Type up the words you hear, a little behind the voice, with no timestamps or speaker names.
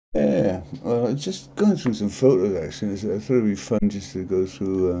Yeah, well, I just going through some photos actually. I thought it'd be fun just to go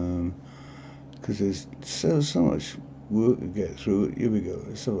through because there's so much work to get through. Here we go.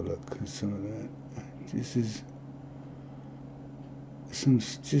 Let's have a look at some of that. This is some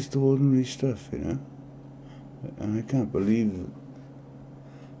just ordinary stuff, you know. And I can't believe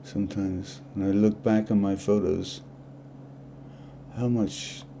sometimes when I look back on my photos how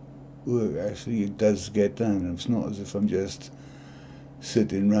much work actually it does get done. It's not as if I'm just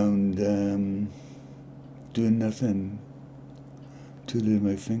sitting around doing nothing, twiddling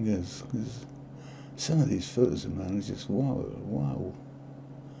my fingers. 'Cause some of these photos of mine are just wow, wow.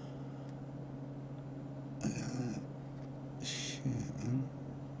 Shit, man.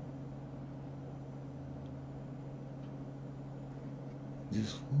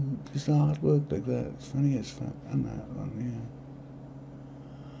 Just hard work like that. It's funny as fuck. And that one, yeah.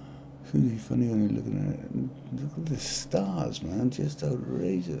 It's really funny when you're looking at it. And look at the stars, man. Just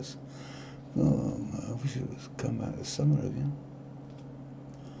outrageous. Oh, I wish it was come back to summer again.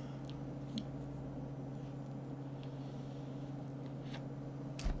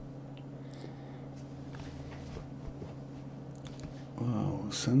 Wow,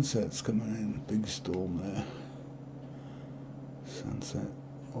 sunset's coming in. Big storm there. Sunset.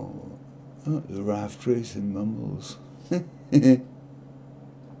 Oh, the raft race in Mumbles.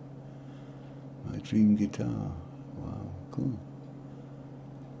 My dream guitar. Wow, cool.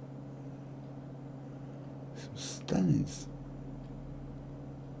 Some stunning.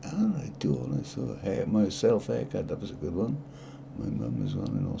 How did I do all this? So hair, myself haircut, that was a good one. My mum was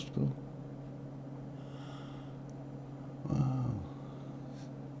on in hospital. Wow.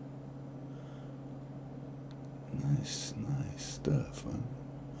 Nice, nice stuff, man.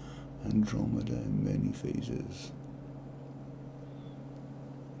 Andromeda in many phases.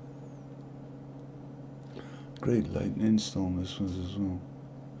 Great lightning storm this was as well.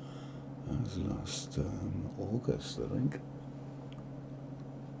 That was last August, I think.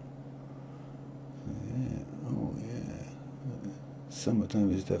 Yeah, oh yeah.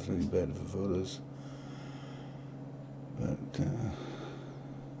 Summertime is definitely better for photos. But,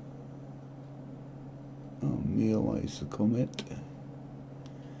 oh, Meowise the Comet.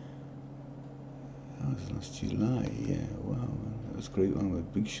 That was last July, yeah, wow. That was a great one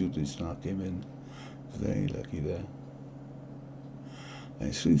with big shooting star came in. Very lucky there. And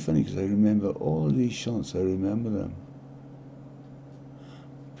it's really funny because I remember all of these shots, I remember them.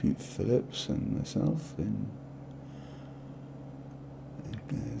 Pete Phillips and myself in,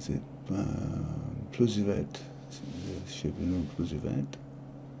 is it Plusivet, the shipping room Plusivet.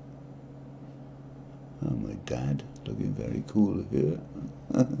 Oh, my dad looking very cool here.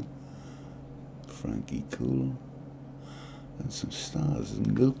 Frankie Cool. And some stars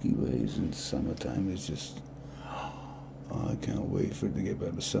and Milky Ways in summertime is just, oh, I can't wait for it to get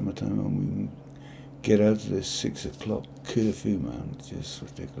back to summertime and we can get out of this 6 o'clock curfew, man. Just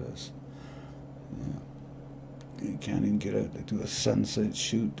ridiculous. Yeah. You can't even get out to do a sunset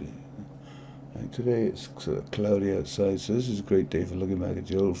shoot. Like today it's sort of cloudy outside, so this is a great day for looking back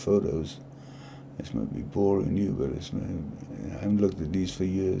at your old photos. This might be boring you, but I haven't looked at these for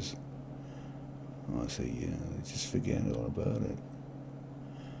years. I say, yeah, just forget all about it.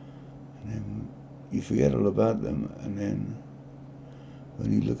 And then you forget all about them, and then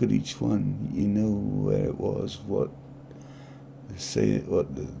when you look at each one, you know where it was, what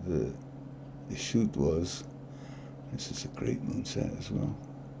the shoot was. This is a great moonset as well.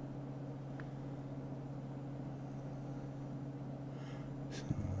 So,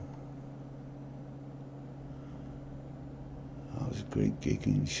 that was a great gig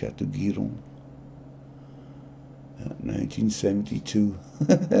in Chateauguiron. 1972.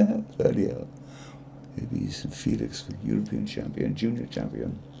 Bloody hell. Maybe he's Felix, European champion, junior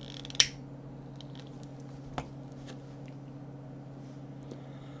champion.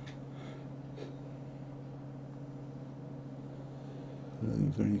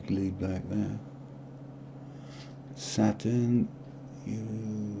 Very laid back there. Saturn,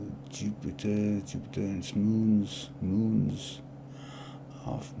 Jupiter and its moons,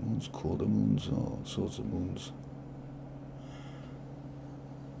 half moons, quarter moons, all sorts of moons.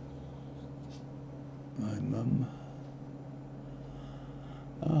 My mum.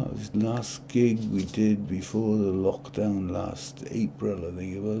 Oh, this last gig we did before the lockdown last April, I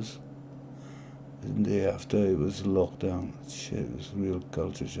think it was. The day after it was lockdown. Shit, it was a real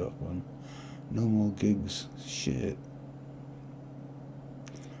culture shock, man. No more gigs. Shit.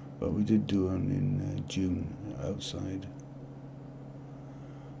 But we did do one in June outside,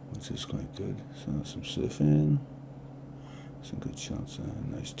 which is quite good. So some surfing, some good shots.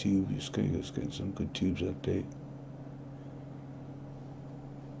 Nice tube. Just getting some good tubes that day.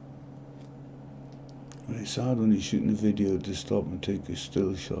 But it's hard when you're shooting a video to stop and take your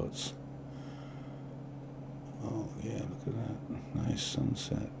still shots. Oh yeah, look at that. Nice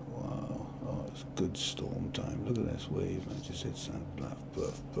sunset. Wow. Oh, it's good storm time. Look at this wave, man. Just hits that. Bluff,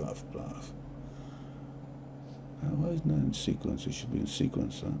 bluff, bluff, bluff. Why isn't that in sequence? It should be in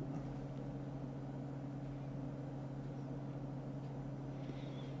sequence, huh?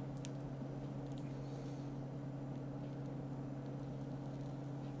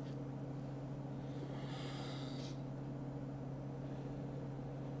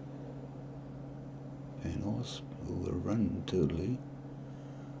 And horse who will run totally.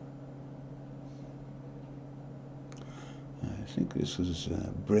 I think this was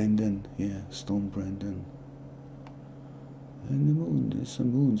Brendan, yeah, Storm Brendan. And the moon, there's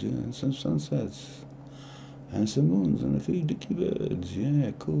some moons, yeah, and some sunsets. And some moons and a few dicky birds,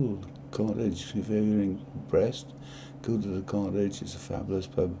 yeah, cool. Cottage, if you're in Brest, go to the Cottage, it's a fabulous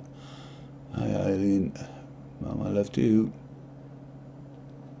pub. Hi Eileen, Mama love to you.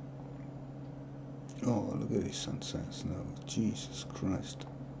 Oh, look at these sunsets now, Jesus Christ.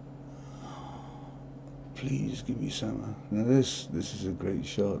 Please give me some. Now this is a great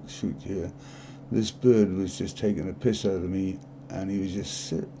shot, shoot here. This bird was just taking a piss out of me, and he was just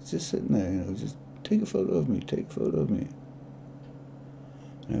sitting there, you know, just take a photo of me, take a photo of me.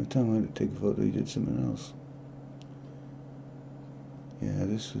 And every time I had to take a photo, he did something else. Yeah,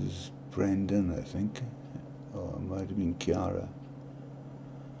 this was Brendan, I think. Or it might have been Kiara.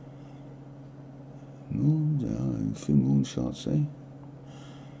 Moon, a few moon shots, eh?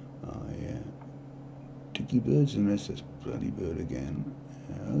 Oh yeah. Dicky bird's and that's this bloody bird again.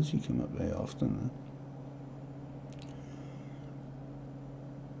 How does he come up there often,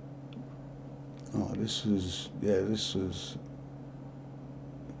 huh? Oh, this was,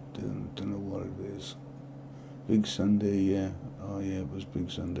 don't know what it is. Big Sunday, yeah. Oh yeah, it was Big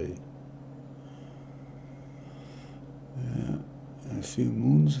Sunday. Yeah, and a few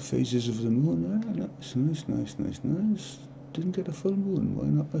moons, phases of the moon. Ah, nice. Didn't get a full moon. Why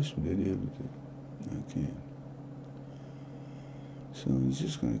not us? We did, okay. So he's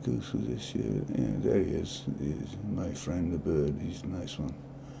just going to go through this here. Yeah, there he is. He's my friend the bird. He's a nice one.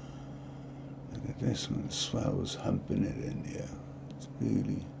 Look at this one. The swell's humping it in here. It's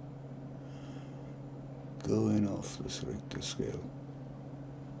really going off this Richter scale.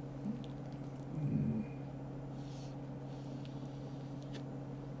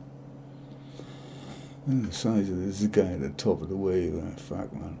 And the size of this guy at the top of the wave.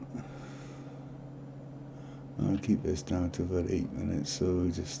 Fuck, man. I'll keep this down to about 8 minutes, so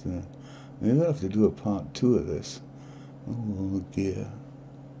just, maybe I'll have to do a part 2 of this. Oh, gear.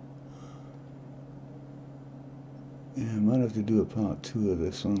 Yeah, I might have to do a part 2 of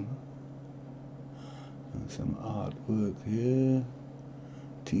this one. And some artwork here.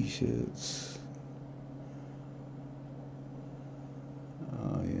 T-shirts.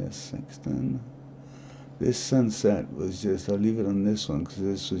 Oh, yes, Sexton. This sunset was just, I'll leave it on this one, because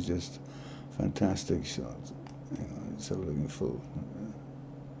this was just fantastic shot. Let's have a look in full.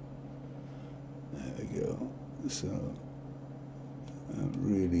 There we go. So I've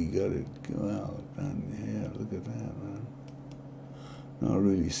really got it go out, and yeah, look at that, man. Not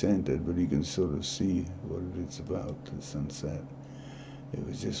really centered, but you can sort of see what it's about. The sunset. It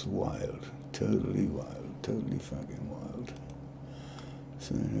was just wild, totally fucking wild.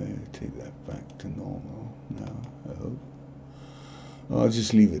 So anyway, take that back to normal now, I hope. I'll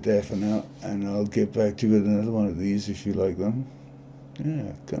just leave it there for now, and I'll get back to you with another one of these if you like them.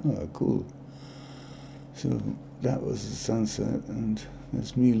 Yeah, kind of cool. So that was the sunset, and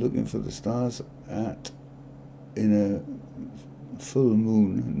that's me looking for the stars in a full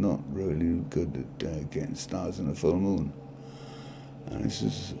moon. Not really good at getting stars in a full moon. And this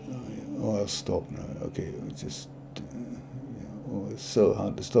is, I'll stop now. Okay, just, it's so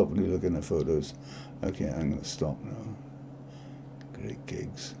hard to stop when you're looking at photos. Okay, I'm going to stop now. Great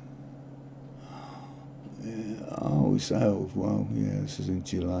gigs. Yeah, wow, yeah, this is in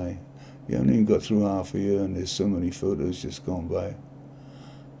July. You haven't even got through half a year, and there's so many photos just gone by.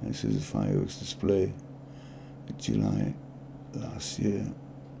 This is a fireworks display in July last year.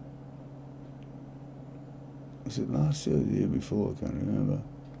 Was it last year or the year before? I can't remember.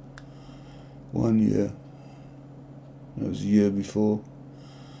 1 year. It was a year before.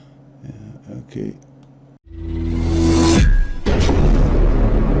 Yeah, okay.